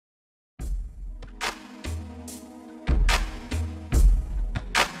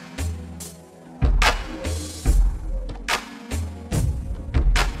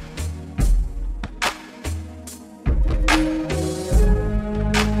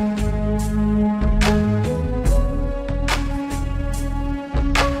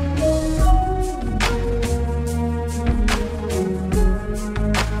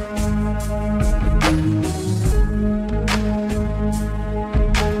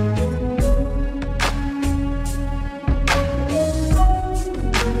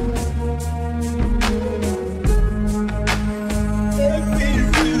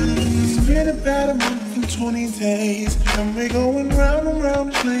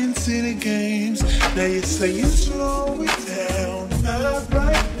Now you say you slow it down, not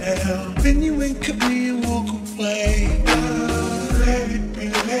right now. Then you wink at me and walk away. Let it be,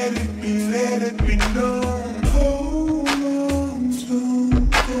 let it be, let it be known. Hold on,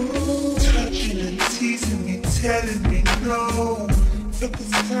 don't go. Touching and teasing me, telling me no. But this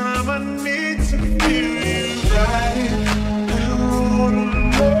time I need to feel you. Ride it, all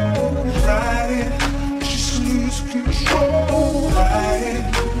alone. Ride it, just lose control. Ride it,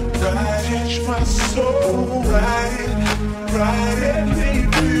 catch my soul. Ride it, make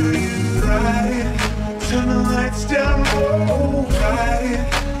me feel you. Ride it, turn the lights down low. Ride it,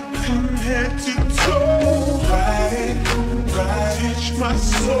 from head to toe. Ride it, catch my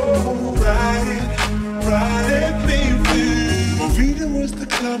soul. Ride it, make me feel you. Movida was the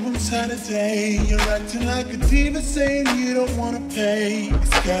club on Saturday. You're acting like a diva, saying you don't wanna pay.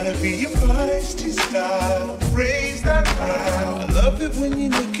 It's gotta be your feisty style, raise that crowd. I love it when you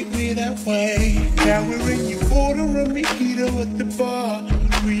look at me that way. Now we're in your order of mojito at the bar.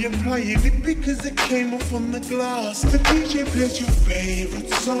 Reapply your lip because it came off on the glass. The DJ plays your favorite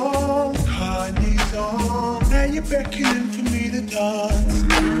song, Kanye's on. Now you're beckoning for me to dance.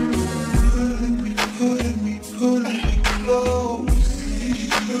 Pulling me close.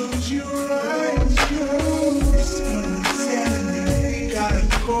 Close your eyes, you're telling me we gotta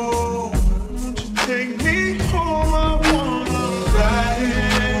go. Won't you take me home? I wanna ride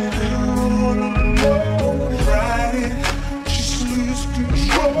it, all alone. Ride it, just lose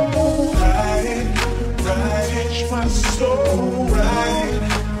control. Ride it, catch my soul. Ride it,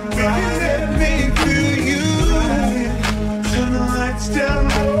 baby, let me feel you. Ride it, turn the lights down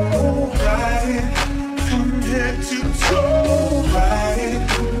low. Ride it, from head to toe. Ride it,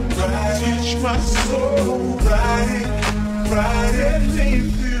 catch my soul. Ride it, let me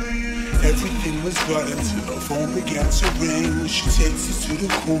feel you. Everything was right until the phone began to ring. She takes us to the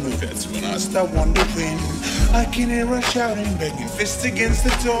corner, that's when I start wondering. I can hear her shouting, banging fists against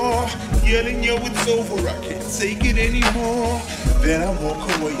the door, yelling, yo, it's over, I can't take it anymore. Then I walk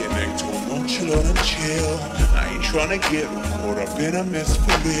away and act all nonchalant and chill. I ain't tryna get caught up in a mess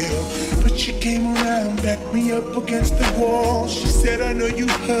for real. But she came around and backed me up against the wall. She said, I know you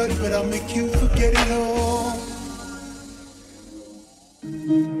hurt, but I'll make you forget it all.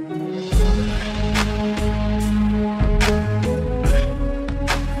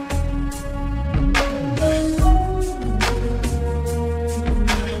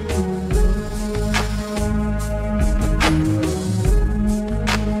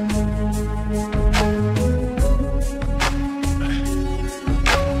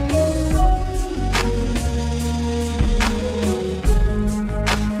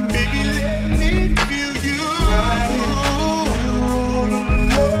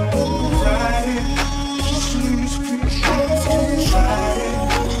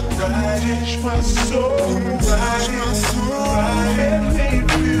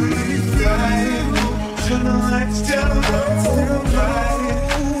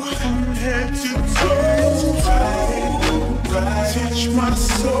 Touch my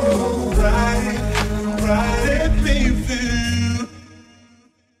soul, ride it, make me feel.